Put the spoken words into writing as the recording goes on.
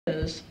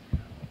is,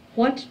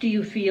 what do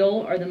you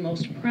feel are the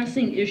most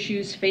pressing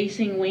issues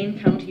facing Wayne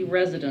County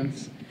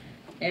residents,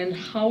 and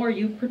how are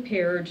you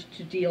prepared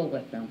to deal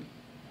with them?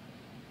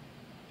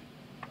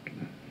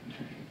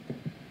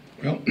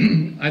 Well,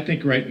 I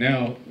think right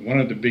now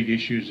one of the big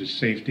issues is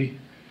safety.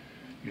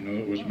 You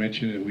know, it was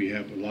mentioned that we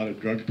have a lot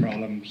of drug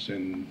problems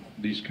and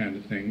these kind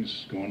of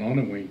things going on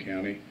in Wayne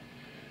County.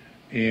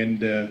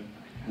 And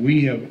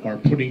we are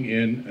putting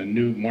in a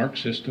new mark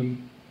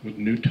system with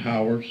new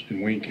towers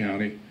in Wayne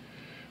County,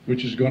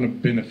 which is going to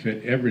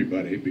benefit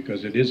everybody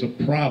because it is a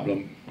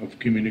problem of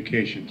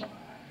communications.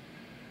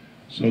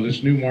 So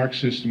this new mark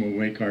system will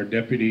make our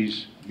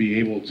deputies be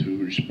able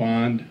to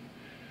respond.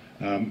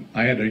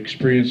 I had an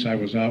experience. I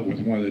was out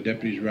with one of the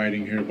deputies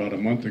riding here about a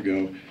month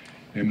ago,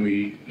 and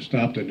we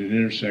stopped at an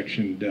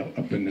intersection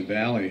up in the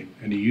valley,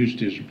 and he used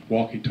his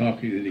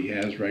walkie-talkie that he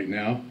has right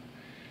now,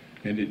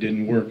 and it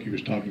didn't work. He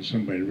was talking to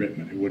somebody in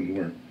Rittman. It wouldn't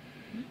work.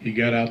 He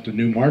got out the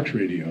new March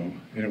radio,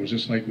 and it was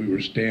just like we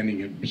were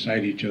standing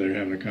beside each other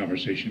having a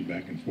conversation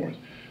back and forth.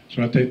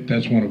 So I think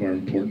that's one of our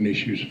important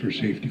issues for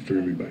safety for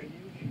everybody.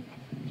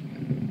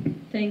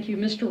 Thank you.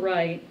 Mr.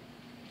 Wright.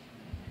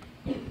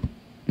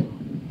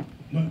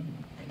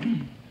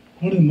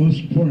 One of the most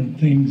important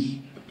things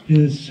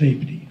is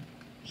safety.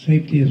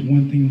 Safety is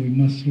one thing we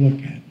must look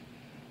at.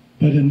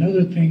 But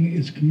another thing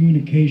is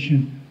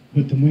communication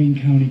with the Wayne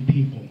County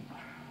people.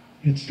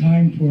 It's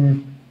time for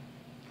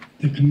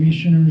the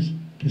commissioners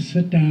to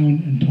sit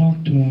down and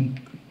talk to them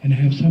and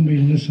have somebody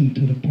listen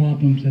to the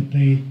problems that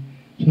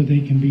so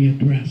they can be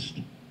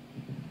addressed.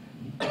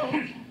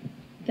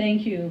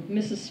 Thank you.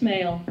 Mrs.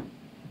 Smail.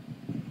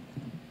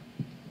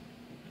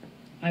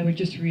 I would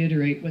just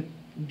reiterate what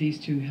these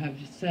two have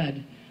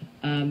said.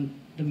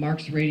 The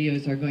Marks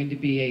radios are going to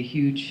be a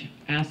huge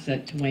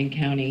asset to Wayne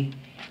County,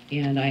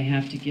 and I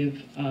have to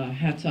give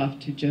hats off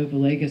to Joe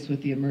Villegas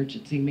with the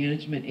Emergency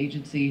Management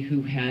Agency,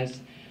 who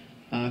has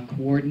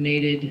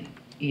coordinated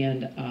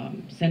and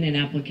sent in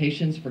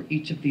applications for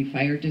each of the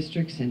fire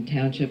districts and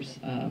townships.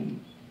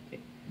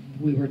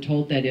 We were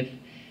told that if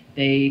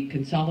they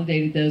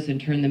consolidated those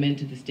and turned them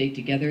into the state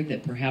together,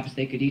 that perhaps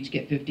they could each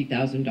get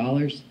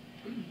 $50,000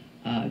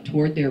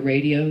 toward their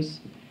radios.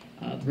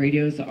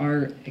 Radios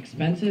are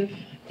expensive,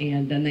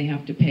 and then they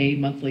have to pay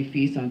monthly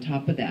fees on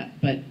top of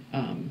that. But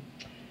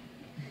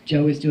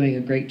Joe is doing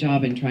a great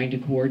job in trying to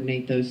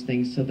coordinate those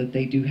things so that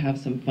they do have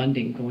some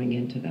funding going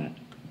into that.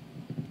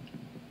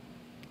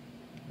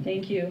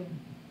 Thank you.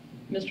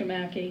 Mr.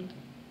 Mackey.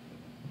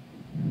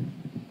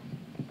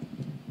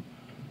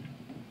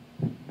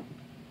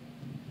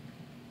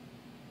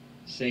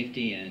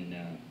 Safety and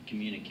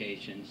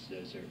communications,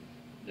 those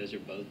are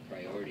both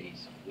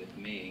priorities with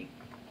me.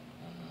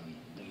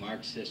 The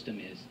MARC system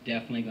is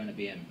definitely going to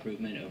be an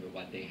improvement over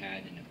what they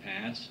had in the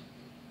past.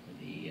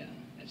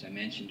 As I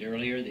mentioned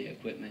earlier, the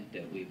equipment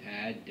that we've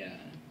had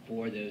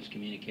for those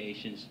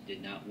communications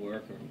did not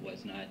work or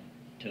was not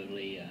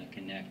totally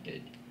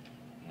connected.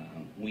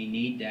 We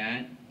need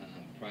that.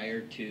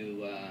 Prior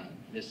to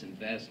this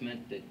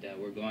investment that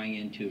we're going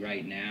into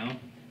right now,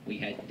 we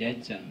had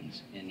dead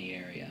zones in the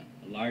area,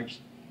 large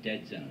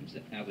dead zones.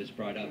 That was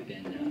brought up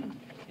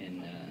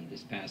in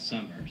this past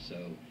summer.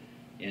 So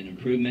an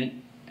improvement,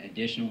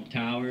 additional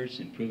towers,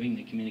 improving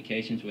the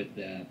communications with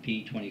the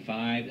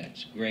P25,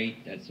 that's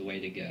great. That's the way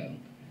to go.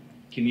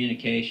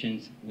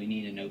 Communications, we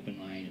need an open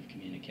line of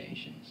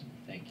communications.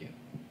 Thank you.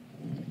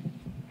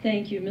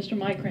 Thank you. Mr.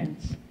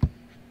 Mykrantz.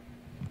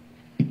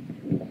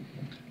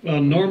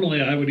 Well,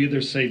 normally I would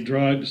either say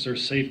drugs or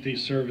safety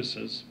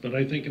services, but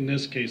I think in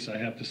this case I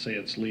have to say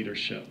it's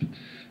leadership.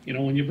 You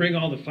know, when you bring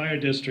all the fire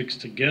districts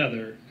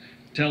together,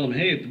 tell them,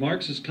 hey, the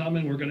Marks is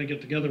coming, we're going to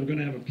get together, we're going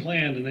to have a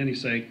plan, and then you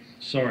say,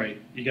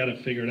 sorry, you got to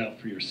figure it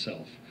out for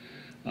yourself.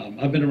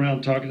 I've been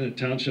around talking to the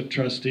township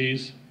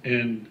trustees,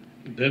 and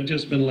they've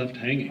just been left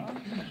hanging.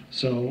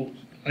 So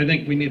I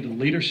think we need the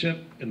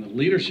leadership, and the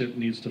leadership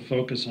needs to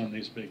focus on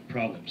these big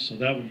problems. So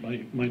that would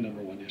be my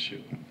number one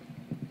issue.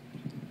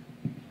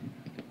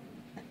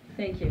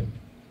 Thank you.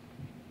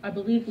 I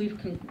believe we've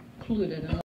concluded.